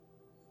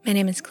My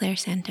name is Claire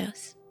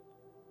Santos.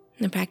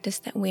 The practice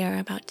that we are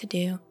about to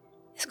do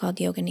is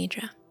called Yoga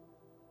Nidra.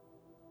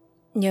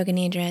 Yoga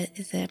Nidra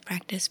is a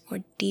practice for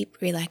deep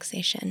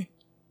relaxation.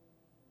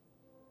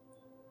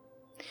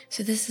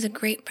 So this is a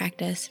great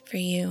practice for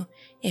you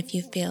if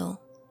you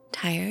feel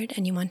tired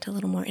and you want a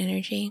little more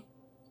energy,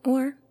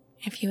 or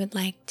if you would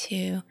like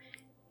to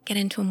get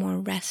into a more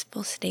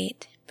restful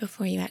state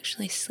before you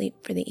actually sleep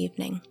for the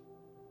evening.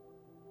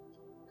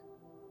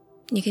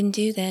 You can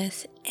do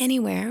this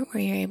anywhere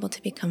where you're able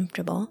to be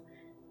comfortable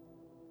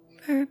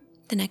for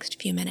the next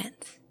few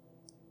minutes.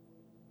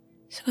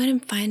 So go ahead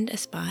and find a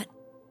spot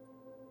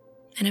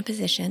and a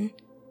position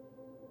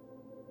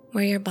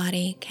where your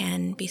body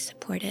can be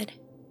supported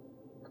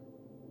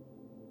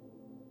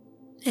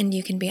and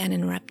you can be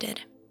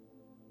uninterrupted.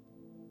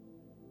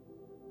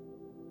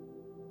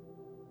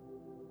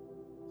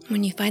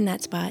 When you find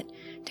that spot,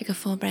 take a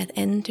full breath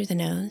in through the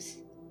nose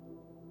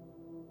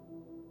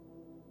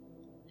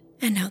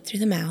and out through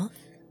the mouth.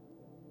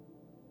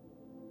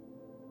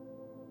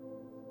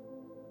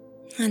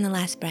 And the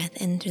last breath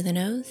in through the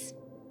nose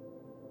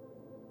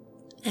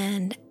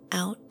and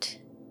out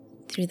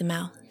through the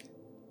mouth.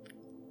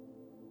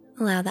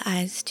 Allow the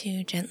eyes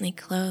to gently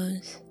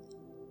close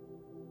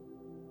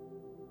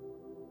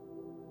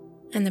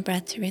and the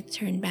breath to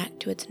return back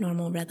to its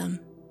normal rhythm.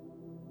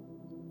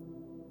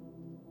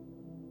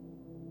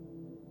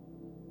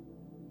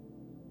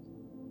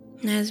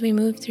 Now, as we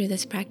move through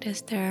this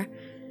practice, there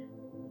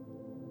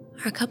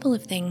are a couple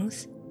of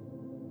things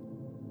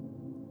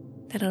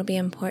that it'll be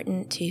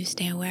important to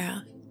stay aware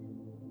of.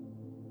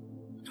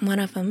 One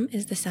of them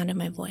is the sound of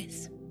my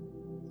voice.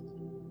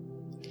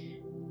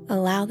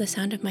 Allow the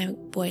sound of my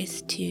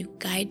voice to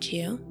guide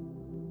you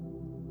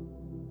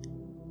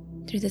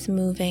through this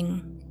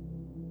moving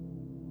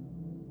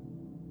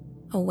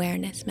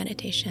awareness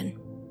meditation.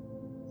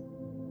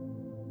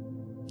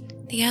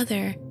 The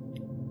other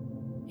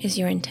is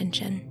your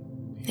intention.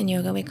 In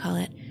yoga, we call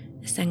it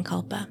a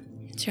sankalpa.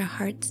 It's your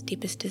heart's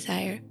deepest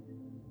desire.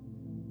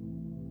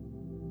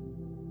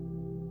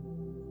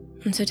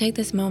 And so take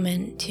this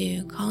moment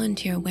to call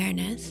into your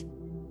awareness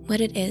what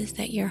it is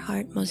that your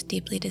heart most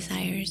deeply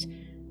desires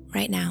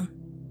right now.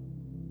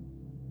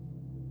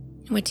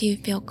 What do you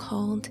feel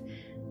called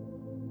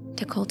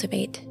to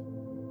cultivate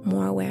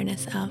more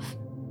awareness of,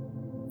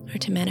 or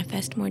to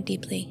manifest more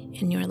deeply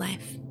in your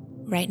life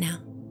right now?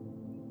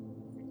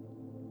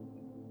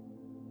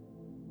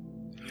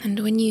 And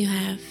when you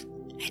have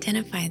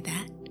identified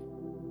that,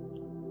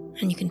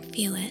 and you can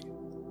feel it,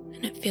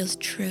 and it feels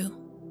true,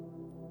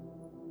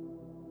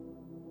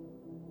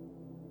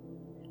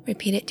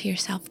 repeat it to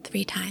yourself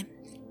 3 times.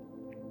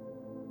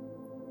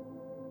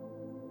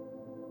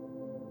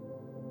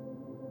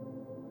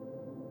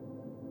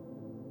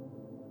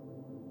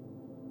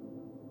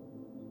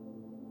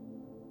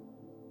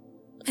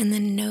 And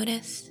then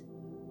notice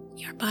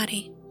your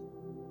body.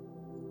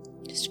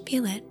 Just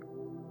feel it.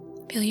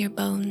 Feel your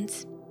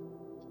bones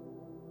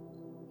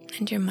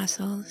and your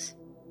muscles.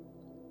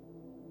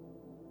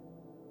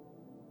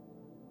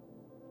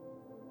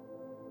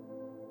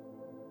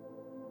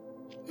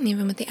 And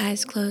even with the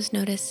eyes closed,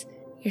 notice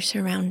your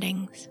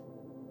surroundings.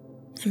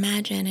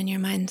 Imagine in your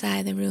mind's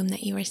eye the room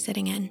that you are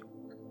sitting in.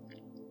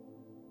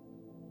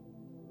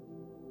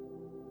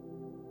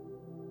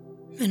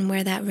 And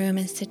where that room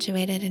is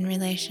situated in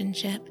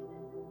relationship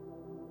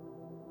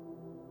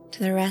to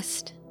the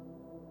rest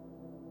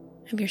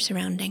of your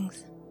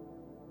surroundings.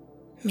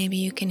 Maybe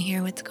you can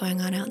hear what's going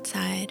on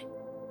outside,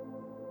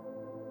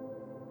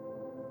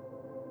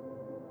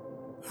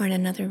 or in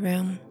another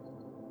room.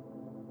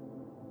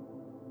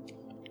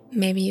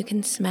 Maybe you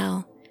can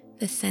smell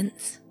the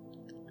scents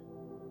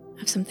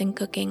of something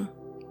cooking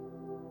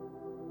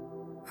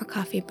or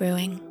coffee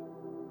brewing.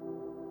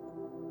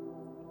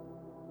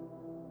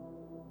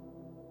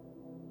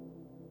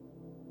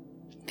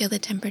 Feel the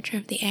temperature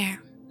of the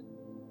air.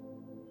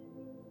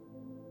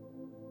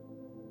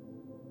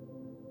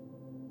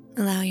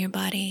 Allow your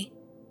body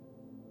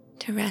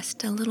to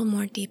rest a little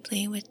more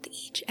deeply with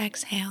each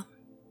exhale.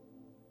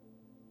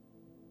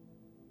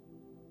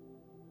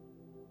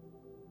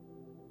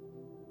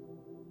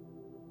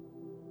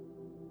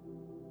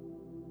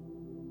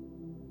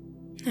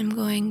 I'm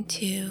going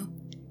to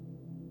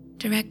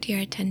direct your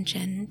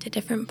attention to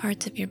different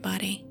parts of your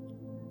body.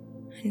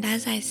 And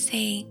as I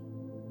say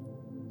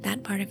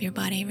that part of your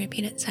body,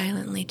 repeat it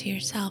silently to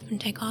yourself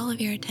and take all of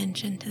your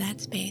attention to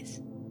that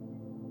space.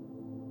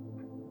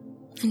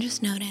 And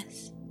just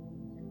notice.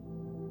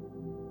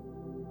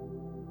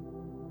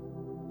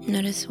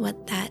 Notice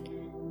what that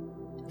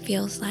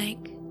feels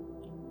like.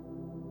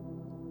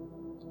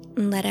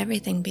 And let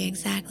everything be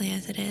exactly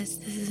as it is.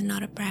 This is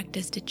not a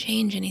practice to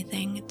change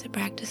anything. It's a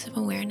practice of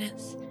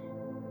awareness.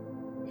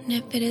 And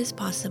if it is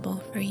possible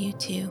for you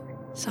to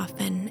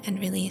soften and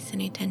release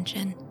any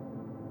tension,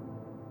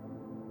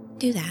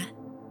 do that.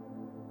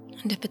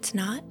 And if it's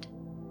not,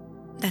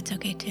 that's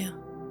okay too.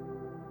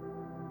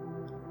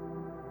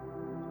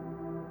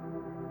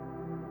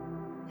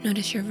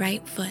 Notice your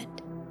right foot,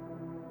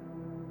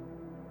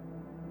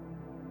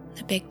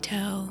 the big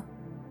toe,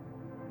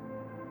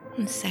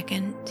 the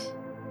second,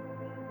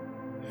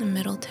 the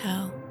middle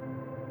toe,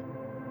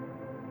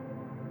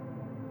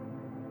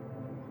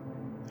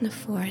 the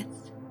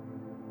fourth,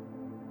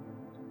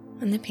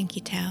 and the pinky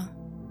toe.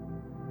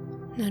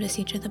 Notice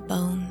each of the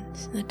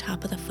bones, the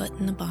top of the foot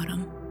and the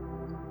bottom.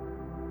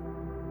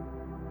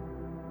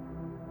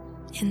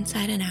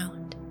 Inside and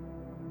out.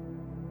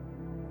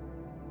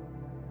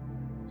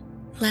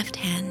 Left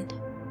hand,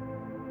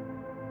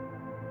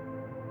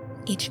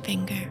 each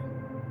finger,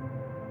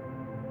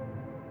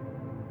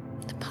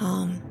 the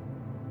palm,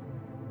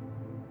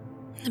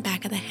 the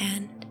back of the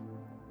hand,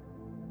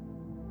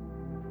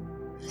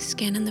 the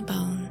skin and the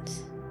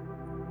bones.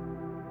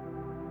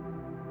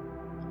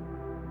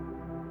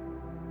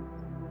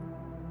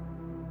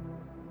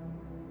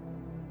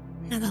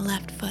 Now the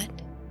left foot,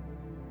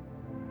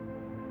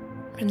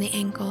 from the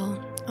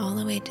ankle all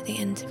the way to the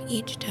ends of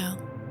each toe,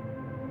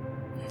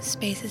 the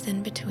spaces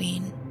in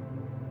between,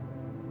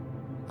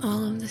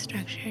 all of the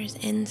structures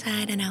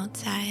inside and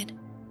outside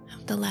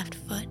of the left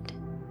foot.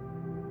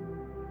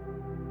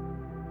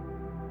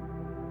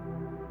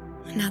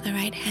 And now the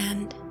right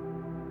hand,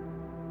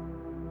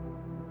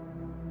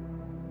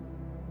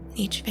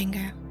 each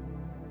finger,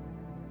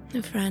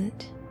 the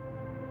front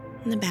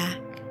and the back,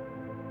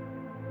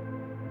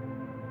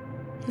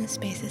 and the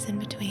spaces in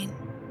between.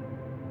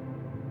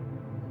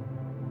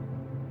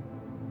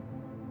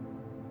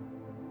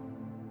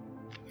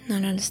 Now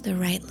notice the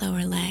right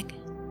lower leg,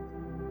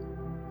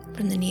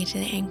 from the knee to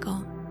the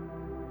ankle,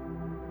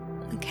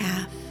 the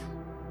calf,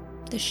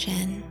 the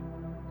shin.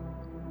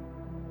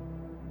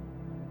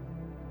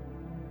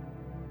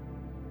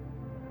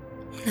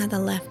 Now the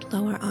left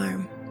lower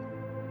arm,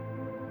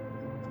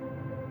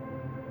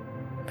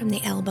 from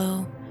the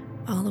elbow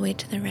all the way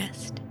to the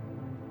wrist,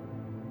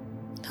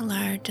 the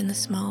large and the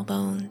small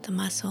bone, the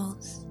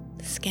muscles,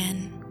 the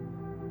skin.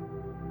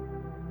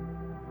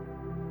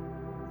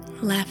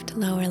 Left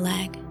lower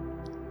leg,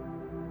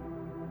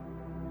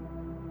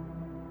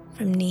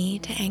 from knee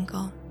to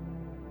ankle,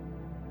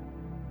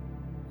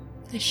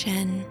 the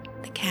shin,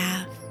 the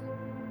calf,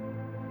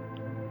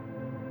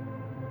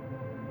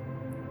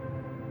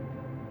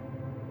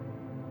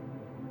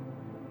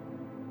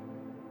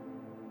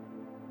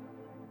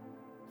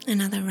 and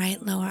now the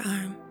right lower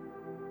arm,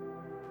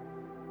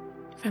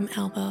 from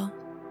elbow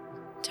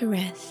to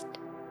wrist,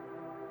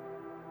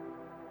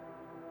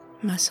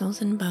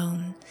 muscles and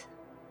bones,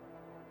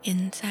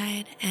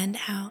 inside and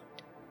out.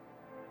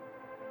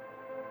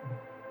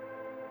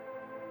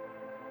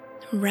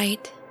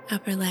 Right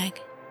upper leg,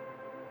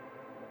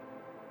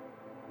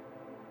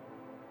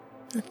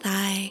 the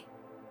thigh,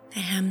 the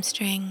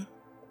hamstring,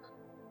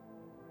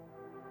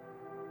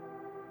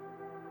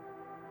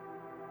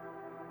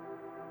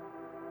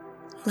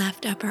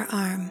 left upper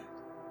arm,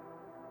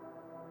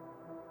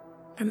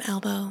 from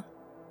elbow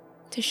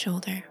to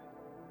shoulder,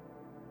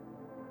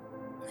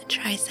 the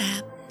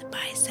tricep, the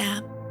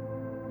bicep,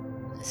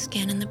 the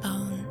skin and the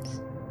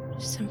bones,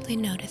 just simply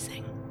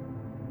noticing.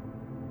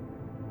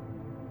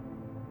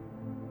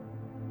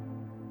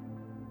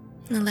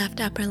 The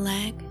left upper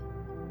leg,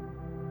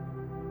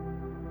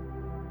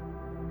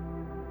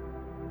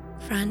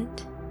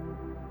 front,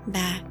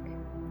 back,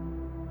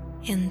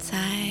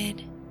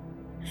 inside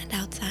and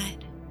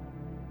outside.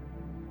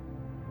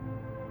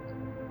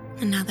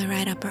 And now the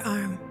right upper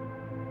arm,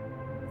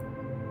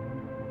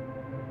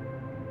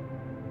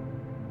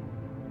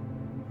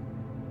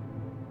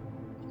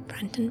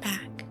 front and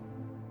back,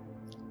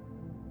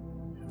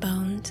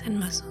 bones and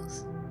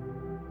muscles.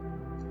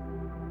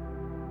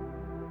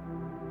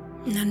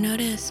 Now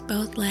notice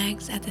both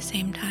legs at the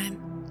same time.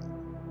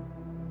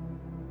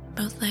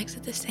 Both legs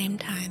at the same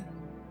time.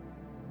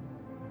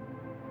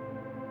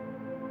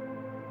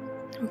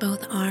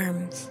 Both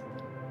arms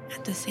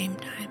at the same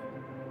time.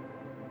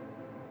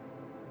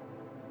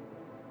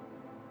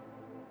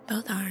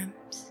 Both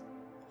arms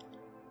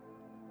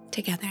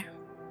together.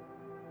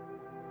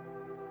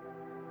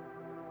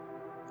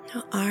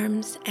 Now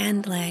arms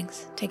and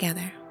legs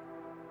together.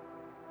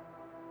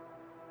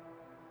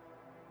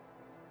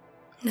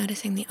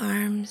 Noticing the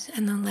arms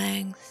and the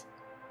legs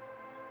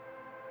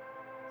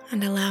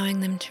and allowing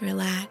them to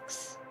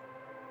relax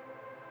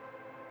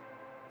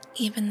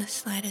even the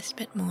slightest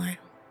bit more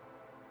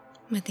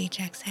with each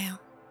exhale.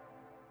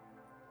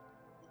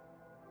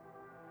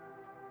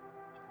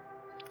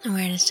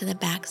 Awareness to the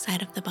back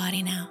side of the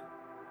body now.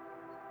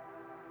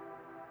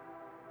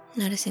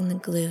 Noticing the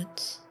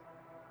glutes,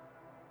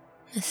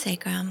 the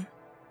sacrum,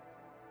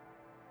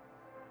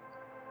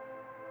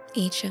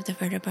 each of the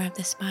vertebrae of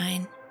the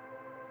spine,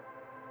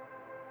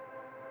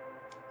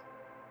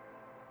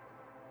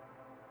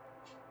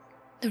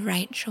 the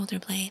right shoulder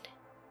blade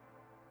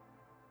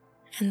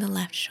and the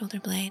left shoulder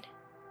blade,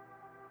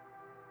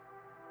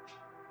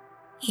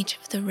 each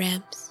of the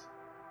ribs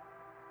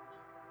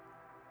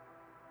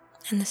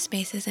and the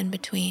spaces in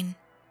between.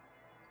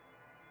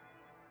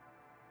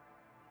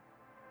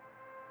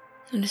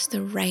 Notice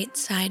the right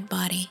side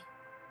body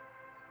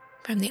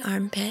from the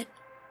armpit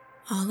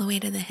all the way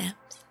to the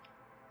hips,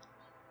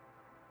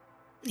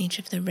 each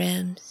of the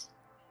ribs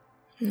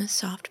and the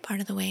soft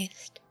part of the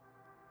waist.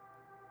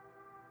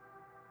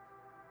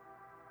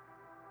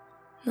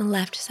 The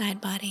left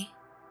side body,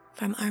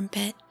 from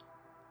armpit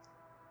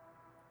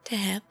to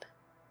hip,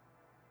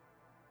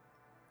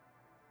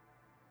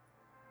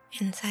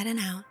 inside and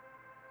out.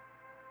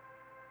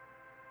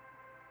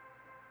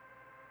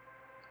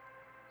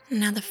 And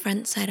now the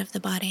front side of the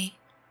body.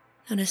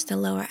 Notice the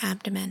lower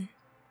abdomen,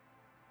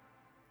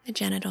 the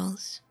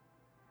genitals,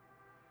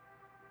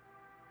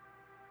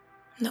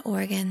 the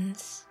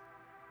organs,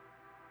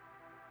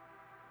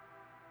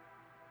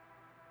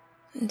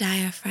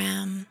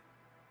 diaphragm,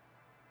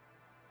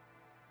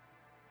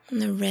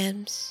 and the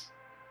ribs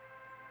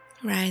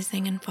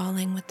rising and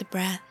falling with the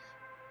breath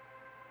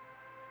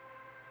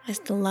as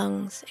the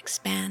lungs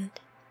expand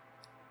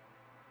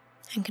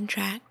and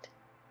contract.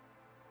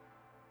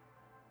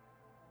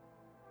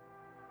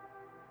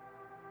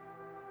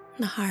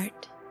 The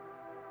heart,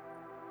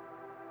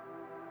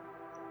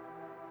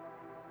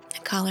 the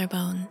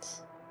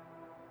collarbones,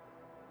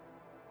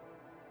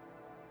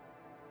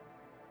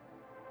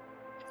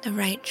 the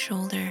right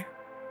shoulder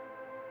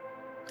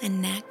and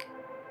neck,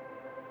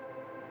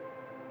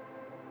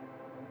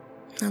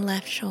 the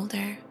left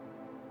shoulder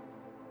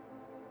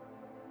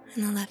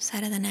and the left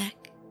side of the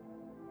neck.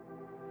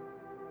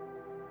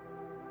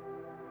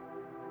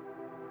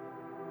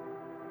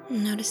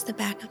 Notice the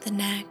back of the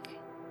neck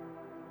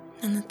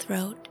and the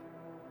throat.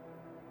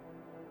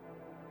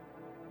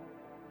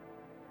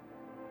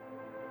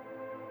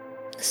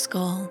 The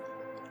skull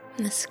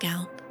and the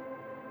scalp,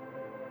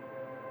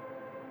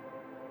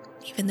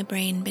 even the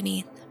brain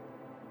beneath.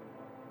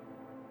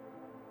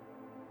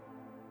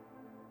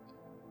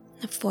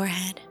 The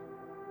forehead,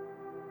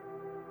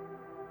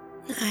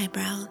 the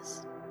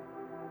eyebrows,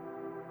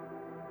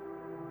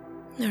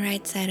 the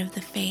right side of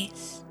the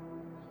face,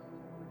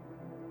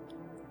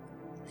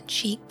 the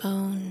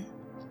cheekbone,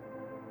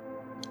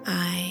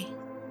 eye,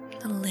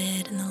 the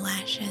lid, and the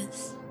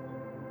lashes.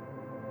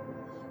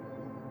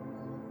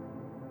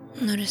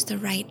 Notice the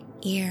right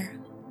ear,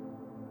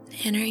 the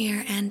inner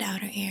ear and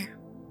outer ear.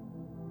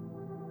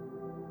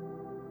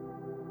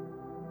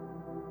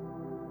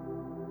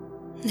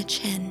 The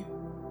chin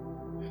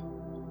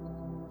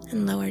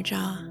and lower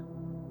jaw,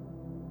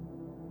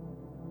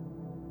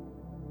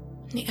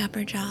 the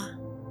upper jaw,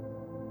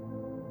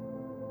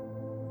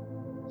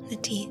 the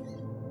teeth,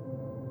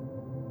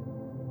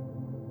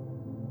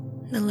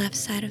 the left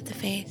side of the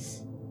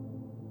face,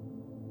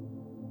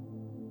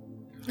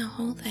 the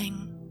whole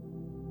thing.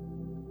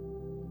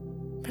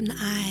 From the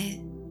eyes,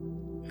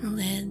 the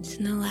lids,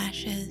 and the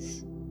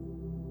lashes,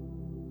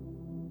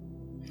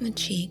 the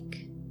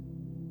cheek,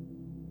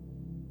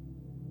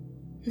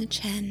 the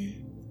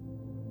chin,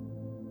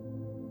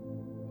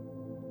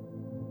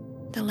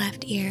 the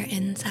left ear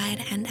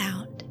inside and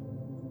out,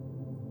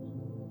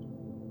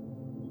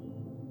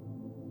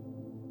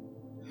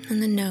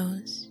 and the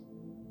nose,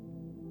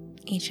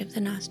 each of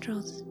the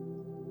nostrils,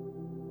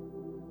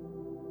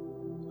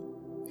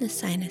 the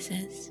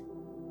sinuses,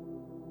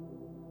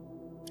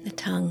 the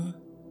tongue,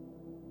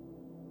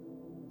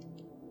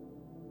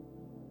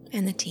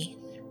 and the teeth.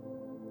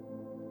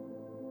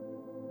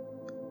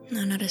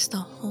 Now notice the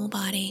whole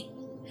body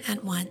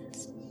at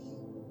once.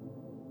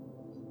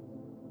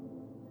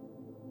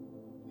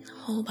 The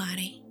whole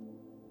body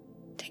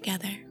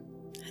together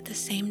at the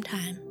same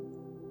time,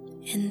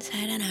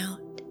 inside and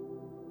out,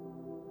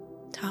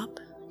 top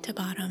to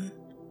bottom,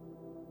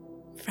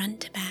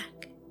 front to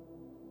back,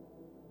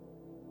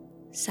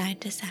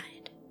 side to side.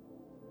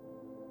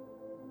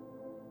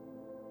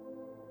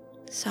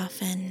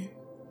 Soften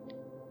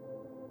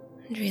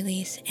and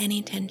release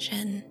any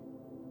tension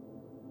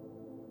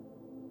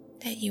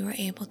that you are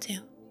able to.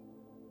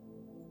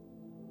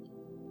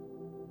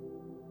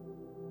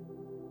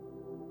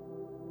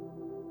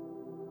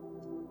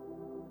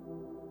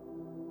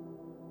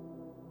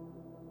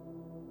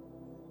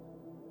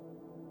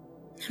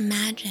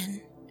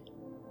 Imagine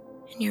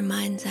in your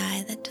mind's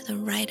eye that to the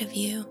right of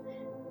you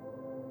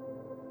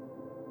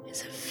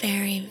is a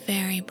very,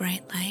 very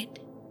bright light.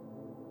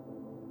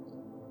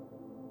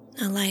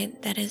 A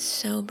light that is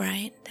so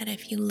bright that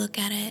if you look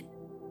at it,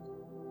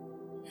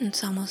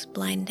 it's almost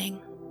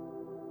blinding.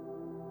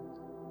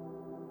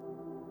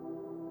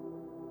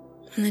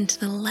 And then to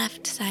the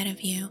left side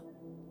of you,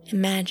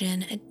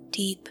 imagine a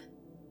deep,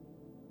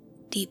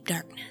 deep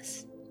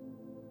darkness.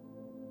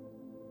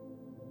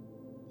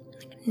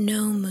 Like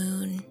no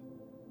moon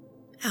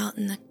out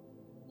in the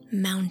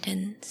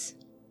mountains,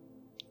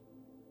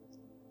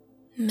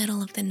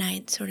 middle of the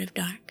night sort of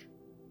dark.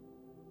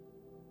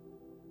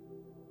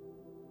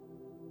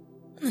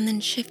 And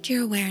then shift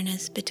your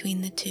awareness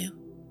between the two,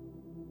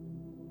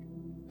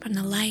 from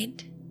the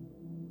light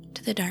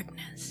to the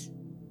darkness,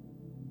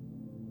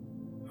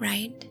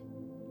 right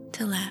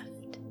to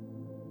left,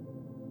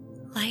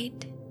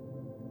 light,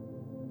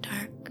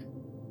 dark,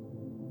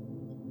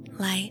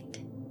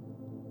 light,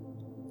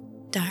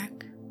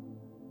 dark.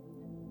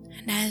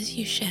 And as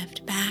you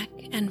shift back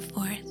and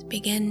forth,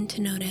 begin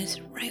to notice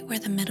right where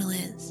the middle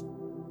is.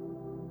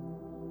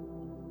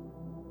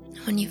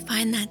 When you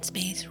find that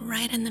space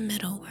right in the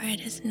middle where it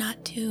is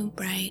not too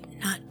bright,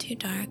 not too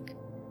dark,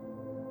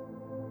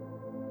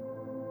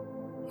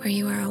 where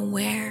you are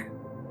aware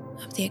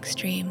of the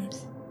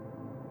extremes,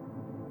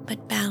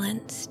 but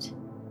balanced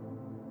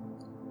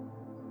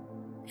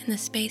in the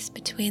space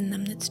between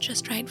them that's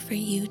just right for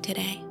you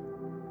today.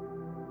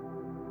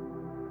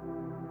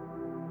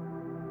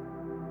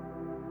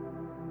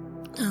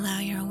 Allow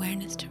your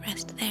awareness to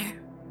rest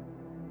there,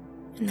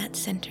 in that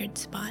centered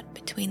spot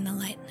between the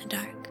light and the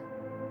dark.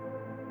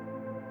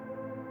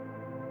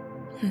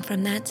 And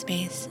from that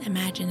space,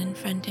 imagine in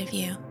front of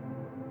you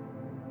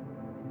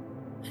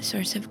a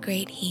source of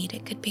great heat.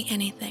 It could be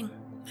anything,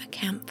 a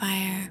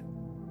campfire,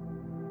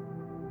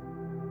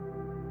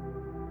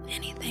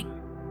 anything.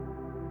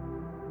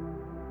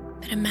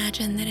 But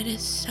imagine that it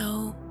is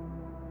so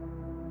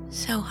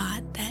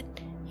hot that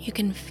you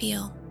can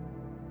feel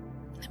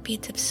the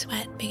beads of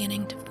sweat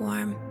beginning to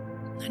form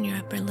on your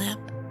upper lip.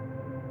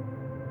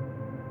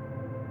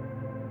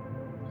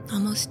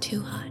 Almost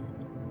too hot.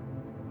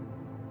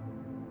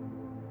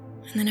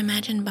 And then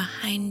imagine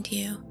behind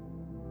you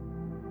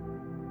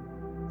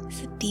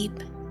is a deep,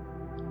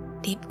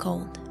 deep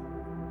cold.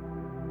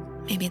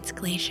 Maybe it's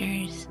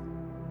glaciers.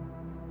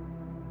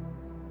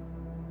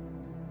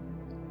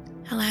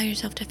 Allow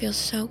yourself to feel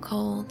so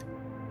cold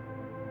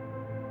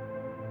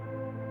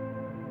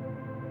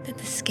that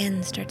the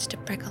skin starts to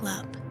prickle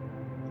up.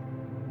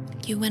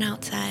 Like you went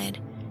outside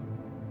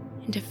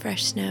into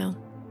fresh snow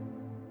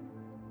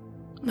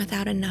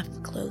without enough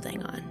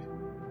clothing on.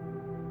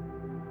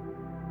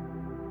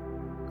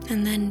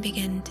 And then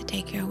begin to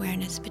take your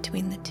awareness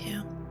between the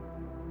two.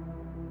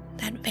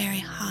 That very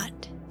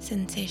hot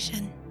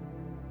sensation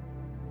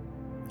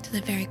to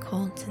the very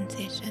cold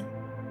sensation.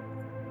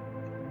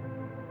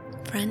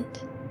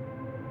 Front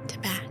to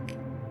back.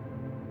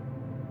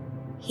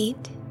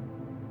 Heat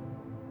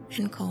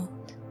and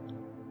cold.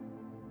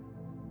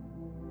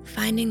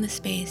 Finding the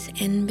space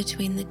in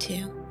between the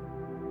two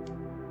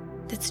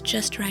that's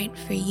just right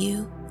for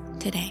you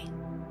today.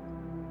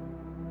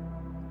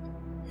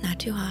 Not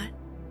too hot,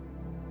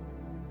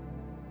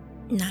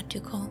 not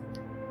too cold.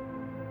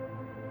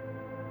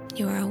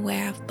 You are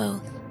aware of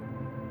both,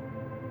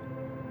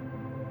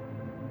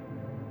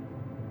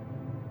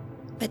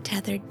 but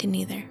tethered to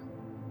neither.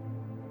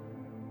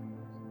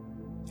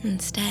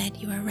 Instead,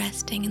 you are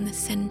resting in the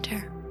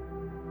center,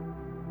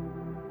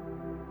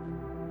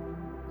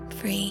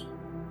 free,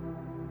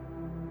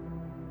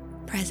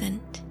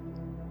 present,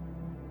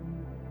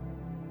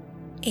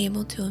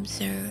 able to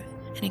observe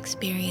and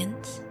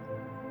experience.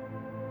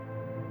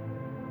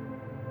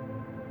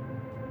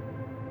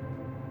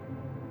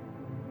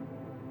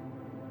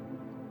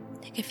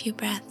 Take a few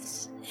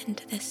breaths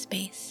into this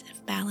space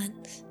of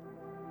balance.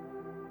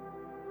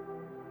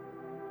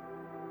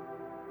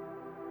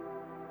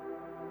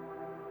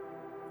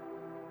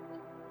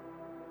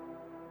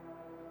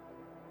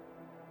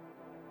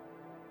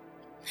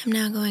 I'm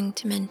now going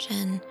to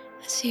mention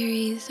a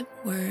series of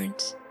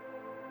words,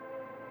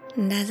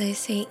 and as I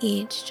say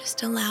each,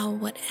 just allow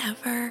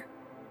whatever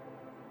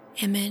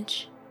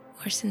image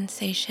or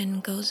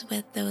sensation goes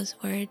with those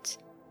words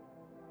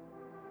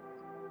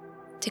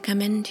to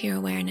come into your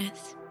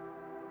awareness.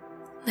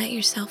 Let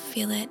yourself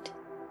feel it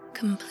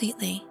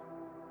completely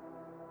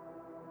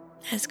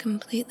as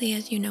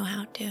you know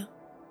how to.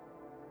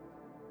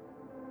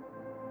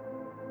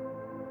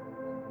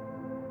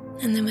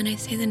 And then when I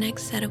say the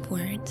next set of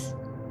words,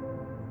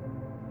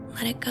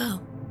 let it go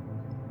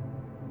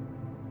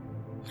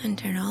and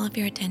turn all of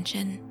your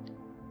attention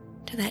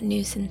to that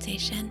new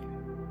sensation.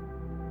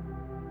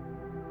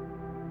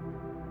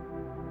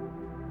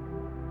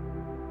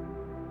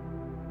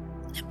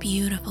 A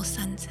beautiful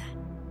sunset.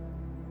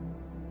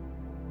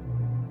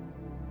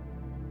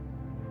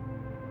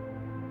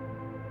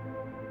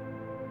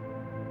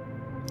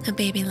 A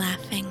baby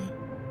laughing.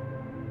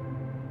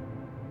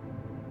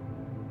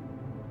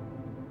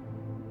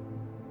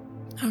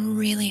 A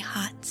really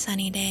hot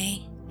sunny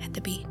day at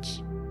the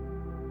beach.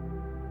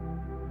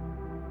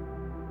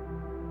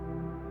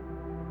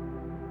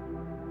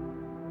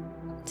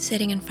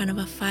 Sitting in front of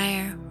a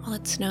fire while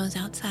it snows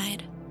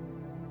outside.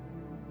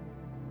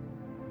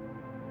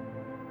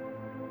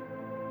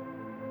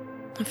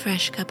 A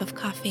fresh cup of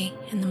coffee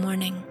in the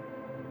morning.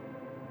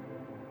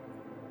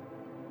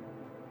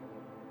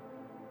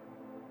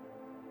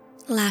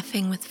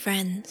 Laughing with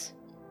friends.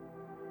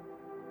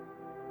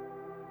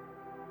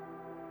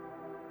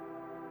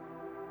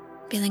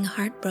 Feeling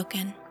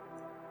heartbroken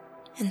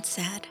and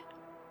sad.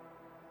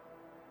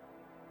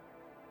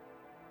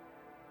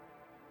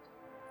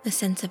 The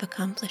sense of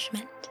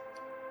accomplishment.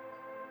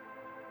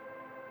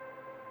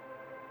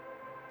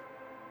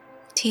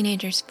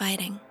 Teenagers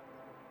fighting.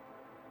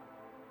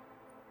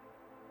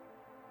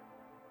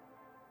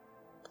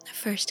 A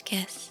first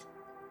kiss.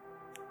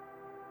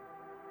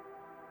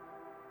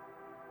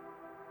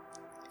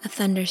 A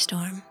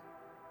thunderstorm.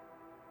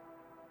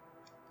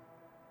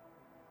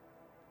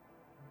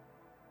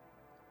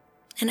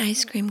 An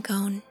ice cream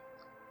cone.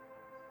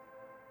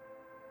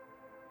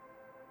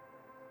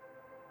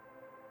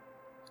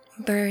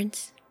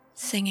 Birds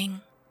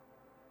singing.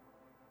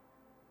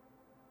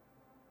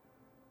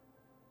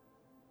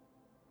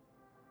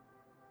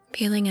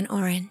 Peeling an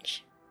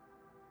orange.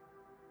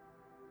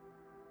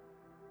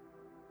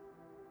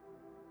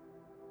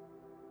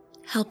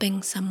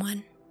 helping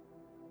someone,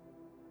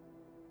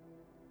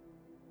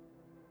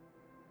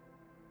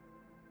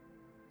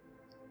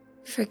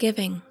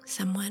 forgiving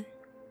someone,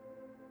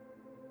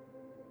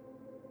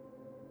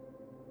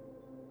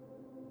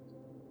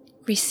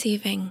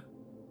 receiving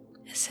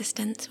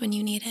assistance when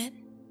you need it,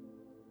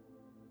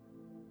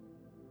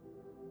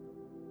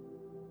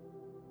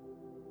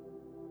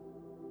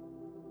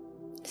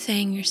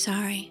 saying you're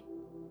sorry,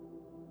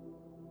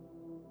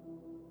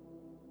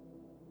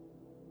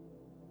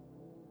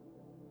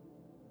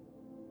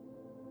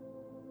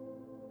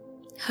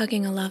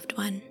 hugging a loved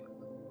one,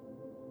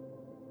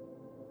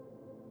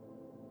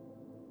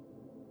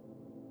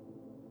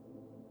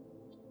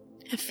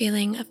 a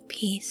feeling of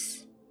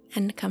peace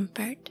and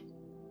comfort.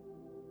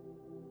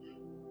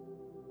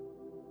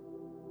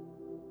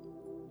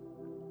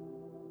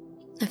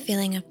 A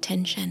feeling of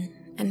tension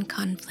and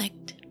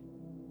conflict.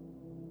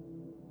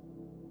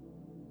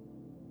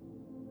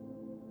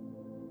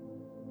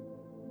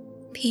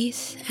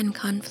 Peace and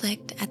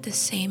conflict at the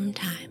same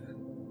time.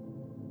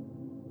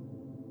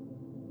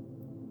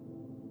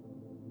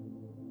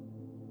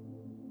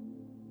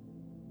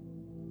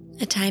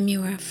 A time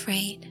you were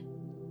afraid.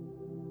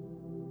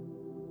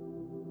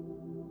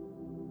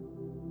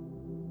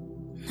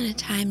 And a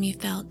time you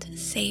felt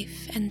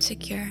safe and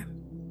secure.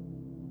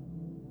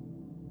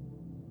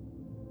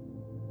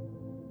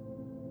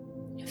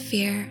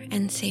 Fear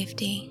and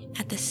safety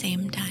at the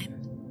same time.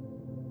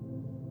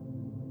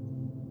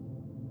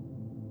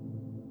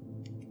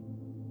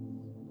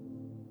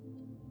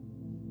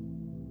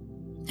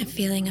 A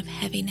feeling of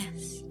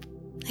heaviness,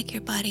 like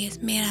your body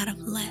is made out of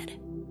lead.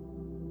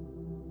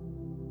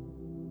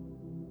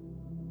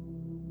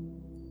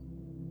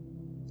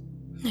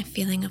 A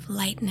feeling of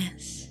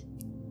lightness,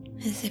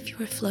 as if you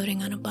were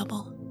floating on a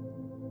bubble.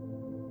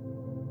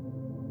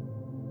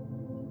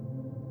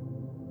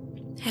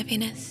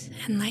 Heaviness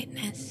and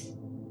lightness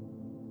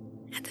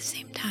at the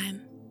same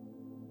time.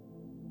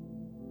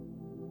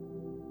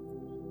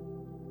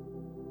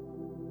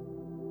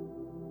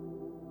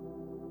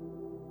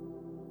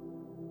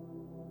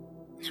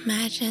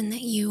 Imagine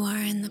that you are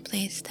in the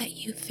place that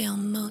you feel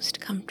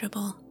most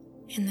comfortable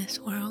in this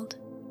world,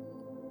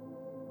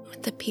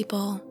 with the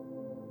people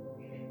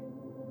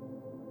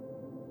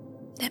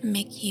that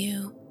make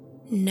you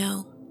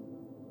know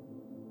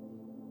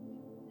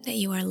that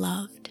you are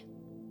loved.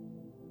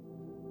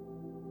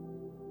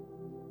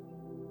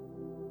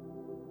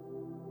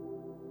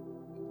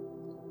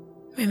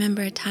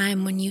 Remember a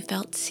time when you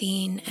felt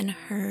seen and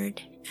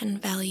heard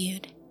and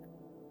valued.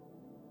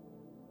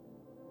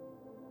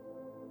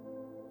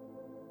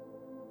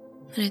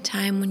 And a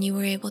time when you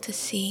were able to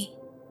see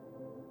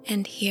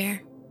and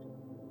hear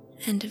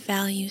and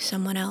value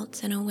someone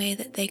else in a way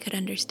that they could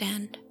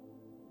understand.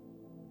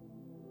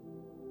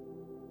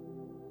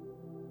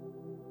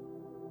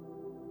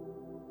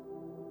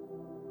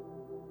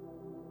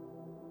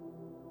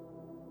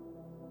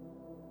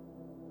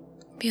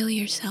 Feel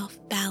yourself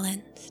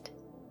balanced,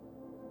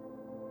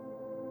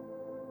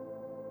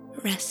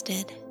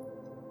 rested,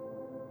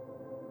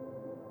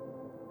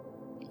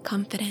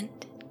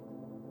 confident,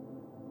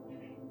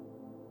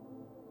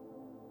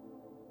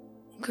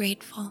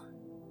 grateful,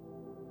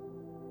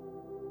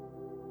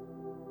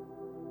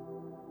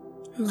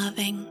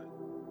 loving,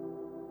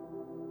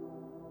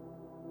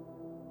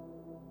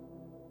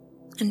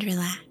 and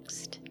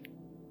relaxed.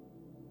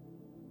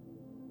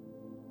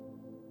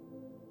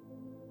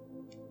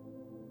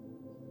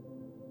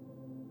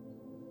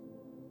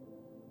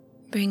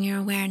 Bring your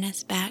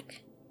awareness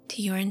back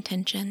to your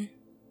intention,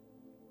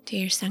 to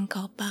your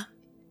sankalpa,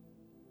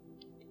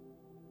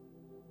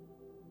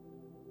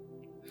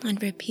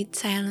 and repeat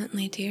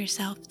silently to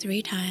yourself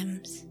 3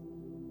 times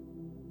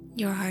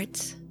your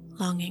heart's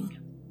longing.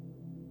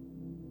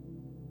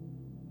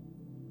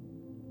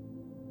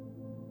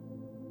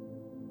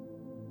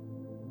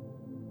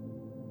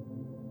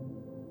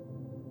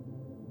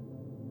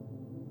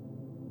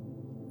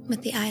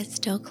 With the eyes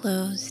still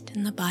closed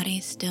and the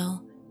body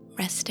still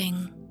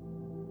resting,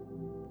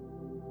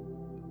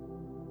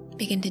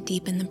 begin to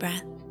deepen the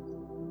breath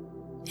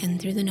in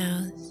through the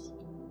nose,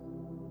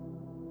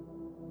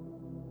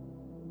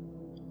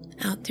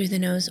 out through the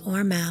nose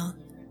or mouth.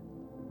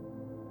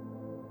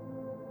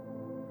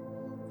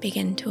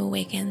 Begin to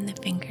awaken the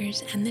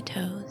fingers and the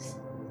toes,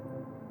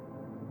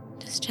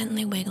 just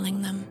gently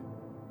wiggling them,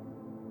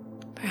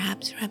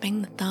 perhaps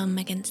rubbing the thumb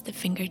against the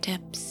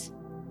fingertips,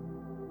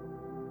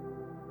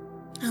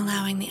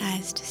 allowing the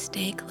eyes to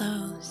stay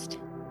closed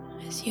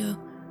as you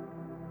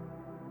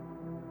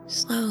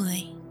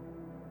slowly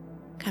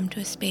come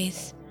to a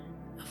space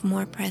of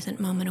more present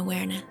moment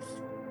awareness.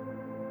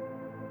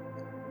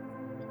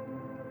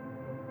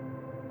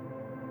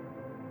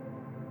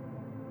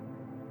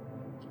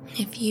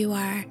 If you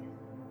are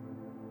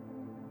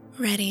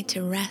ready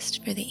to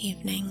rest for the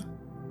evening,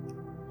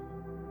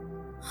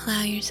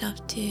 allow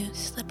yourself to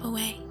slip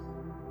away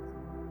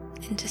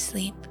into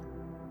sleep.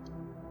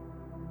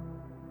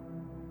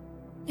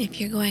 If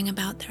you're going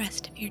about the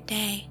rest of your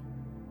day,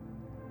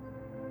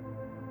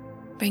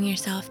 bring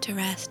yourself to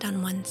rest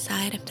on one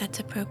side if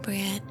that's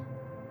appropriate,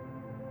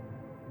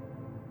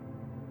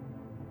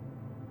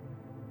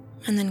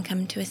 and then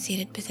come to a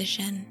seated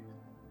position.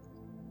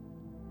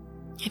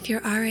 If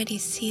you're already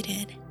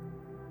seated,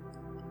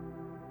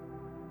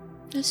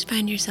 just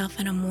find yourself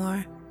in a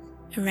more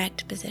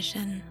erect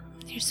position,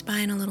 with your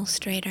spine a little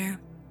straighter.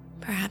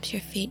 Perhaps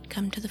your feet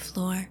come to the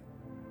floor.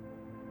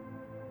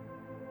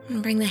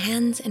 And bring the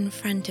hands in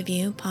front of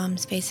you,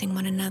 palms facing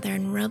one another,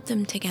 and rub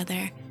them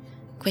together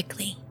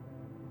quickly,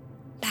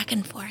 back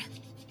and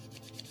forth.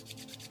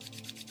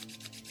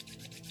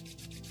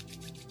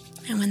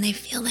 And when they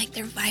feel like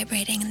they're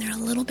vibrating and they're a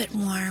little bit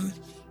warm,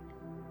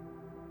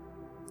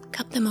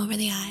 cup them over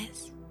the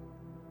eyes.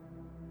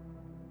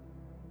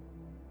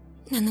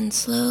 And then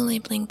slowly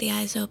blink the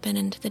eyes open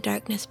into the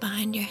darkness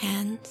behind your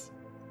hands.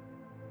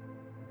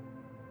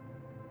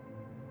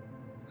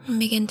 And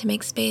begin to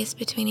make space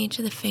between each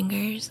of the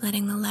fingers,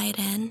 letting the light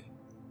in.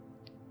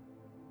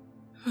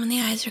 When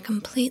the eyes are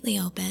completely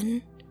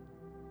open,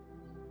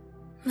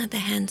 let the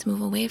hands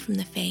move away from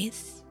the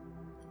face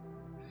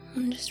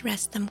and just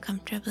rest them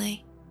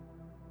comfortably.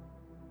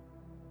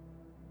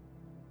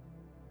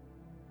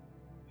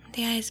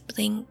 The eyes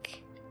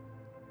blink.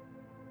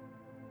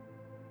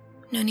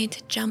 No need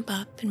to jump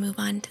up and move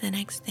on to the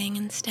next thing.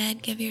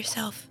 Instead, give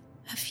yourself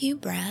a few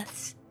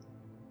breaths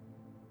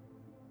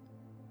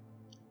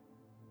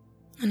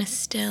in a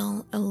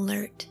still,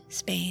 alert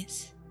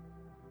space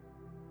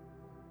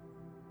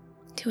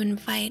to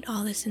invite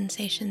all the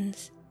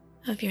sensations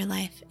of your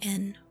life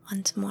in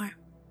once more.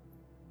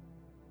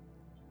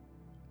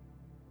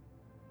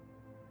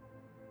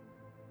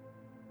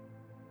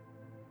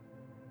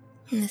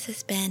 And this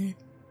has been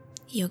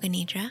Yoga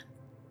Nidra.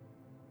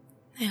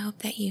 I hope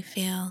that you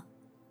feel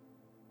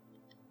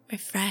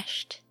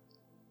refreshed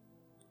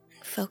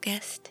and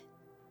focused.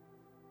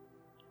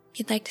 If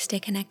you'd like to stay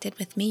connected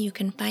with me, you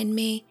can find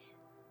me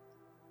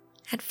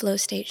at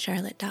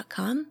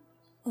flowstatecharlotte.com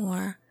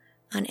or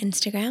on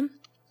Instagram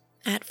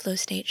at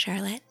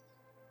flowstatecharlotte.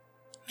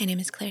 My name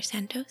is Claire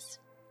Santos,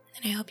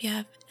 and I hope you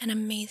have an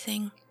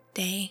amazing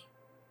day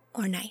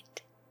or night.